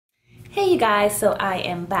Hey you guys, so I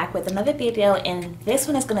am back with another video, and this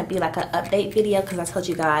one is going to be like an update video because I told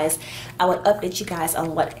you guys I would update you guys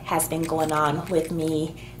on what has been going on with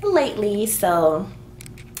me lately. So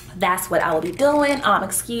that's what I will be doing.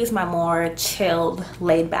 Excuse my more chilled,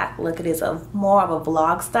 laid back look. It is more of a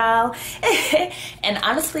vlog style. And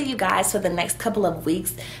honestly, you guys, for the next couple of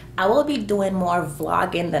weeks I will be doing more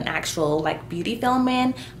vlogging than actual like beauty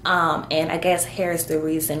filming, and I guess here's the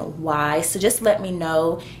reason why. So just let me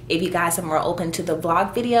know if you guys are more open to the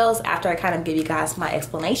vlog videos after I kind of give you guys my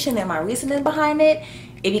explanation and my reasoning behind it.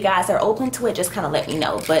 If you guys are open to it, just kind of let me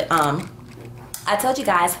know. But I told you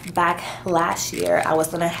guys back last year I was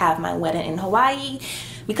gonna have my wedding in Hawaii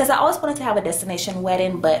because I always wanted to have a destination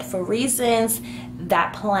wedding, but for reasons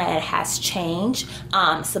that plan has changed.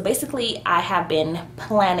 So basically I have been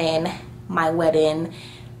planning my wedding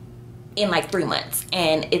in like 3 months,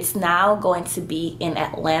 and it's now going to be in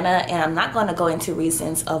Atlanta, and I'm not going to go into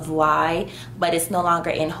reasons of why, but it's no longer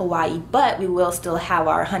in Hawaii, but we will still have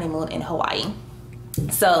our honeymoon in Hawaii.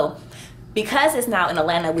 So because it's now in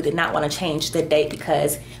Atlanta, we did not want to change the date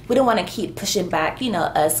because we didn't want to keep pushing back, you know,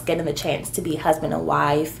 us getting the chance to be husband and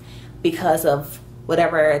wife because of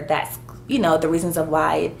whatever that's, you know, the reasons of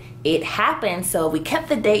why it happened. So we kept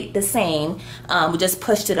the date the same. We just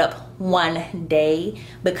pushed it up one day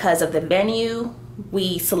because of the venue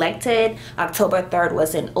we selected. October 3rd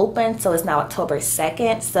wasn't open, so it's now October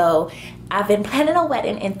 2nd. So I've been planning a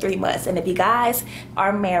wedding in 3 months, and if you guys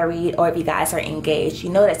are married or if you guys are engaged, you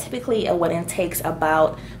know that typically a wedding takes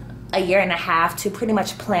about a year and a half to pretty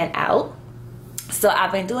much plan out. So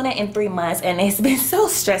I've been doing it in 3 months, and it's been so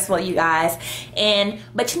stressful, you guys.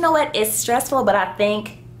 But you know what? It's stressful, but I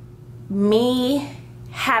think me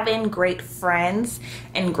having great friends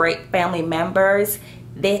and great family members,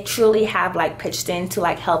 they truly have like pitched in to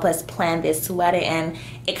like help us plan this wedding, and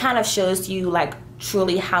it kind of shows you like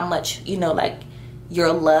truly how much, you know, like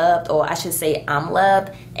you're loved, or I should say I'm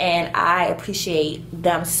loved, and I appreciate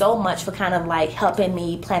them so much for kind of like helping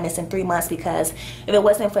me plan this in 3 months, because if it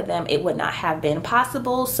wasn't for them it would not have been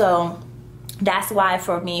possible. So that's why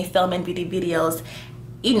for me filming beauty videos,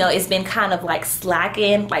 you know, it's been kind of like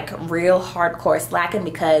slacking, like real hardcore slacking,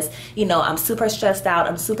 because, you know, I'm super stressed out,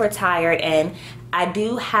 I'm super tired, and I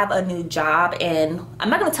do have a new job, and I'm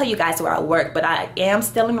not going to tell you guys where I work, but I am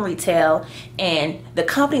still in retail, and the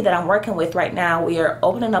company that I'm working with right now, we are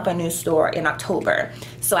opening up a new store in October.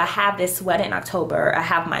 So I have this wedding in October, I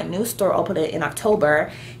have my new store opening in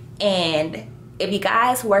October, and if you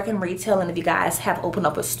guys work in retail and if you guys have opened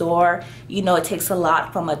up a store, you know it takes a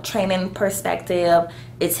lot from a training perspective.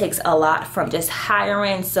 It takes a lot from just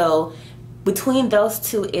hiring. So between those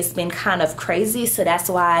two, it's been kind of crazy. So that's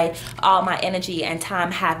why all my energy and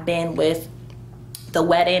time have been with the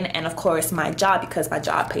wedding and of course my job, because my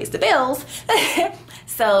job pays the bills.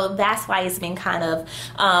 So that's why it's been kind of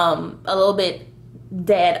a little bit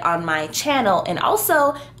dead on my channel. And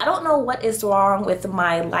also I don't know what is wrong with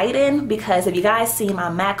my lighting, because if you guys see my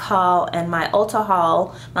M.A.C haul and my Ulta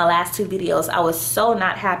haul, my last two videos, I was so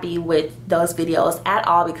not happy with those videos at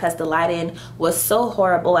all because the lighting was so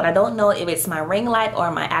horrible, and I don't know if it's my ring light or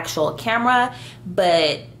my actual camera,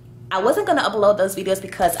 but I wasn't going to upload those videos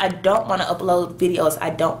because I don't want to upload videos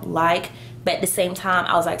I don't like. But at the same time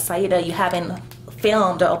I was like, Saida, you haven't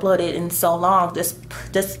filmed or uploaded in so long, just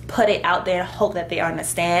put it out there and hope that they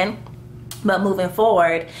understand. But moving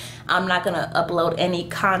forward, I'm not gonna upload any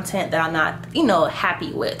content that I'm not, you know,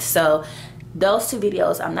 happy with. So those two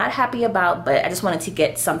videos I'm not happy about, but I just wanted to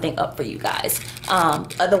get something up for you guys.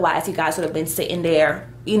 Otherwise you guys would have been sitting there,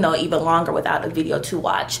 you know, even longer without a video to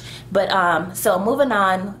watch. But so moving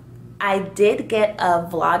on, I did get a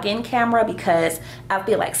vlogging camera because I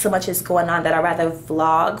feel like so much is going on that I'd rather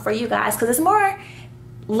vlog for you guys, because it's more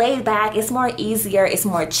laid back, it's more easier, it's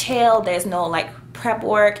more chill, there's no like prep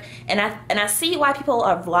work, and I see why people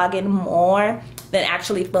are vlogging more than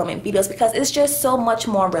actually filming videos, because it's just so much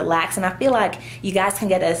more relaxed, and I feel like you guys can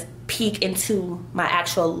get a peek into my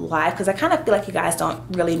actual life, because I kind of feel like you guys don't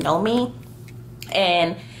really know me,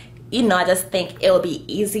 and you know, I just think it will be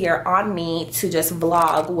easier on me to just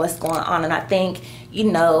vlog what's going on. And I think, you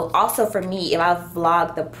know, also for me, if I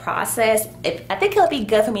vlog the process, I think it'll be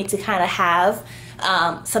good for me to kind of have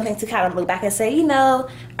something to kind of look back and say, you know,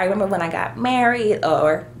 I remember when I got married,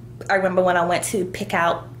 or I remember when I went to pick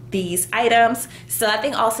out these items. So I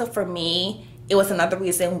think also for me, it was another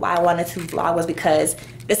reason why I wanted to vlog, was because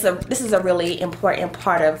this is a really important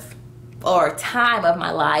part of or time of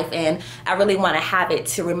my life, and I really want to have it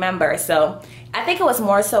to remember. So I think it was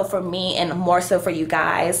more so for me and more so for you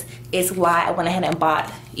guys is why I went ahead and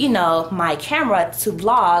bought, you know, my camera to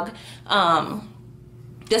vlog,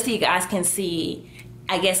 just so you guys can see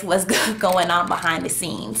I guess what's going on behind the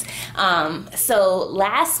scenes. So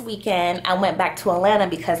last weekend I went back to Atlanta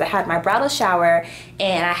because I had my bridal shower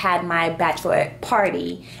and I had my bachelorette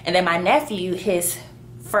party, and then my nephew, his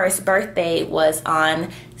first birthday was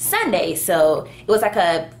on Sunday, so it was like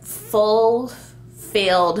a full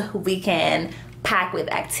filled weekend packed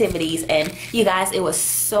with activities. And you guys, it was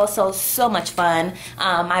so much fun.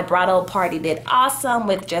 My bridal party did awesome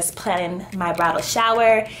with just planning my bridal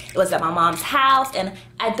shower. It was at my mom's house, and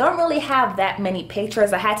I don't really have that many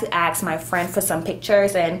pictures. I had to ask my friend for some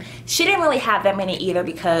pictures, and she didn't really have that many either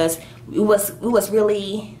because we was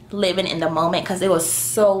really living in the moment because it was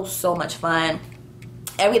so much fun.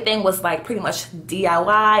 Everything was like pretty much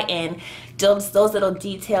DIY, and those little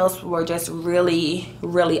details were just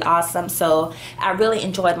really awesome. So I really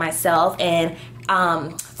enjoyed myself. And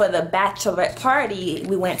for the bachelorette party,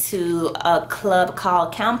 we went to a club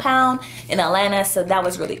called Compound in Atlanta, so that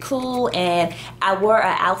was really cool. And I wore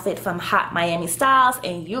an outfit from Hot Miami Styles,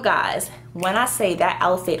 and you guys, when I say that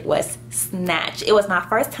outfit was snatched, it was my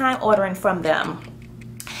first time ordering from them.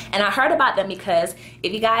 And I heard about them because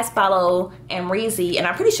if you guys follow M.A.C, and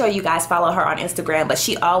I'm pretty sure you guys follow her on Instagram, but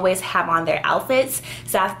she always have on their outfits.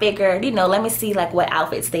 So I figured, you know, let me see like what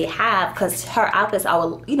outfits they have, because her outfits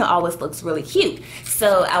always, you know, always looks really cute.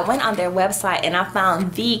 So I went on their website and I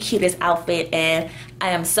found the cutest outfit, and I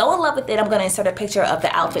am so in love with it. I'm going to insert a picture of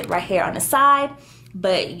the outfit right here on the side.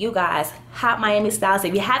 But you guys, Hot Miami Styles,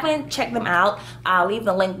 if you haven't checked them out, I'll leave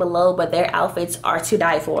the link below, but their outfits are to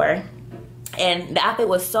die for. And the outfit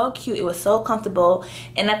was so cute, it was so comfortable,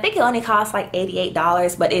 and I think it only cost like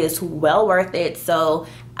 $88, but it is well worth it. So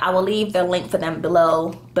I will leave the link for them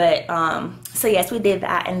below. But so yes, we did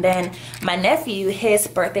that. And then my nephew, his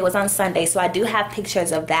birthday was on Sunday, so I do have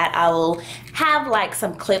pictures of that. I will have like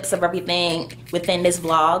some clips of everything within this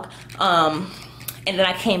vlog. And then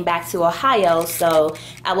I came back to Ohio, so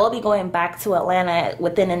I will be going back to Atlanta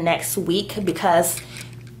within the next week because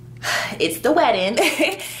it's the wedding.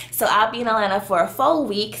 So I'll be in Atlanta for a full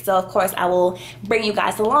week. So of course I will bring you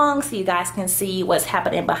guys along so you guys can see what's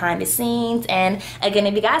happening behind the scenes. And again,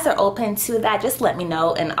 if you guys are open to that, just let me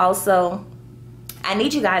know. And also, I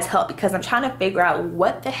need you guys' help because I'm trying to figure out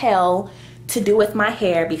what the hell to do with my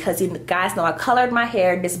hair, because you guys know I colored my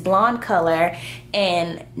hair this blonde color,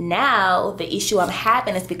 and now the issue I'm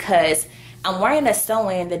having is because I'm wearing a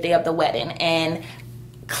sew-in the day of the wedding, and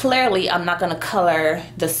clearly I'm not going to color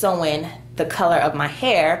the sew-in the color of my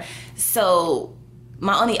hair. So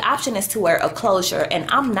my only option is to wear a closure, and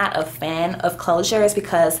I'm not a fan of closures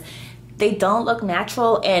because they don't look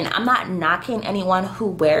natural. And I'm not knocking anyone who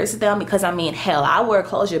wears them, because I mean, hell, I wore a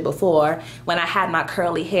closure before when I had my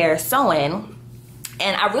curly hair sewn,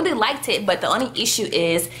 and I really liked it. But the only issue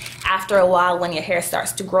is after a while, when your hair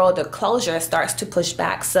starts to grow, the closure starts to push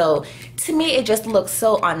back. So to me, it just looks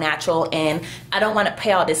so unnatural, and I don't want to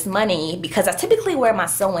pay all this money because I typically wear my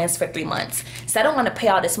sew-ins for 3 months. So I don't want to pay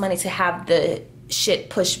all this money to have the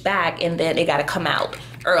shit pushed back and then it got to come out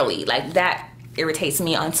early. Like, that irritates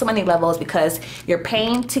me on so many levels because you're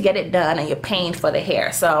paying to get it done and you're paying for the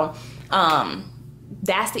hair. So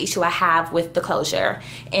that's the issue I have with the closure.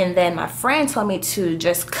 And then my friend told me to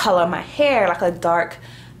just color my hair like a darker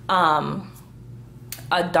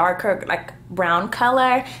like brown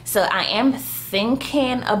color. So I am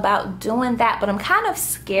thinking about doing that, but I'm kind of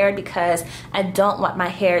scared because I don't want my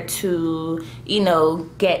hair to, you know,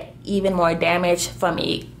 get even more damage from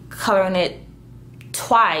me coloring it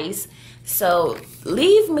twice. So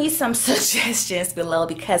leave me some suggestions below,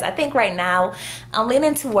 because I think right now I'm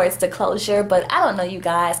leaning towards the closure, but I don't know, you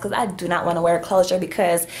guys, because I do not want to wear a closure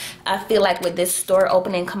because I feel like with this store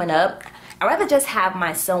opening coming up, I'd rather just have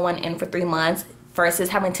my sew-in in for 3 months versus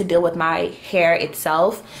having to deal with my hair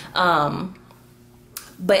itself.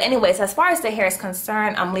 But anyways, as far as the hair is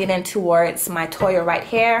concerned, I'm leaning towards my Toya Wright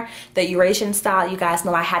hair, the Eurasian style. You guys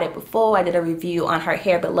know I had it before. I did a review on her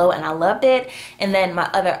hair below and I loved it. And then my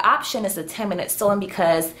other option is the 10-minute sew-in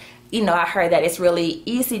because, you know, I heard that it's really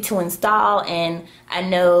easy to install, and I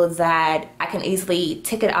know that I can easily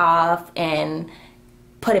take it off and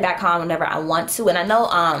put it back on whenever I want to. And I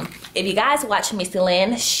know if you guys watch Miss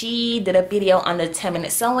Lynn, she did a video on the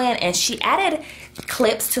 10-minute sew-in, and she added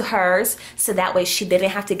clips to hers so that way she didn't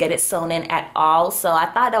have to get it sewn in at all. So I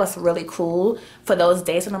thought that was really cool for those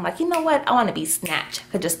days when I'm like, you know what, I want to be snatched.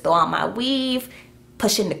 I could just throw on my weave,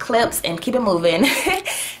 push in the clips, and keep it moving.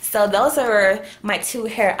 So those are my 2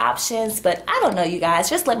 hair options. But I don't know, you guys,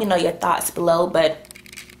 just let me know your thoughts below. But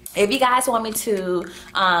if you guys want me to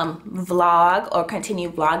vlog or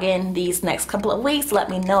continue vlogging these next couple of weeks, let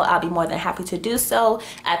me know. I'll be more than happy to do so.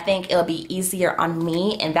 I think it'll be easier on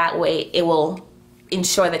me, and that way it will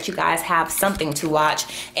ensure that you guys have something to watch.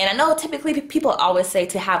 And I know typically people always say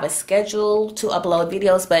to have a schedule to upload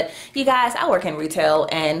videos, but you guys, I work in retail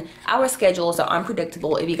and our schedules are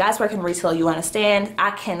unpredictable. If you guys work in retail, you understand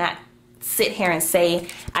I cannot sit here and say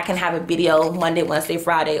I can have a video Monday, Wednesday,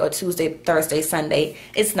 Friday, or Tuesday, Thursday, Sunday.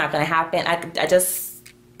 It's not gonna happen. I just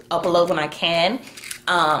upload when I can.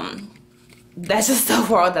 That's just the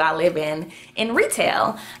world that I live in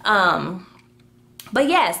retail. But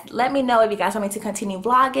yes, let me know if you guys want me to continue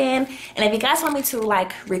vlogging, and if you guys want me to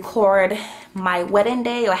like record my wedding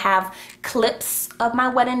day or have clips of my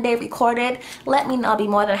wedding day recorded, let me know. I'll be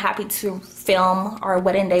more than happy to film our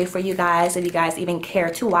wedding day for you guys if you guys even care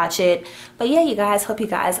to watch it. But yeah, you guys, hope you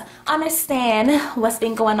guys understand what's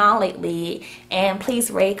been going on lately, and please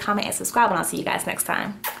rate, comment, and subscribe, and I'll see you guys next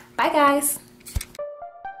time. Bye guys.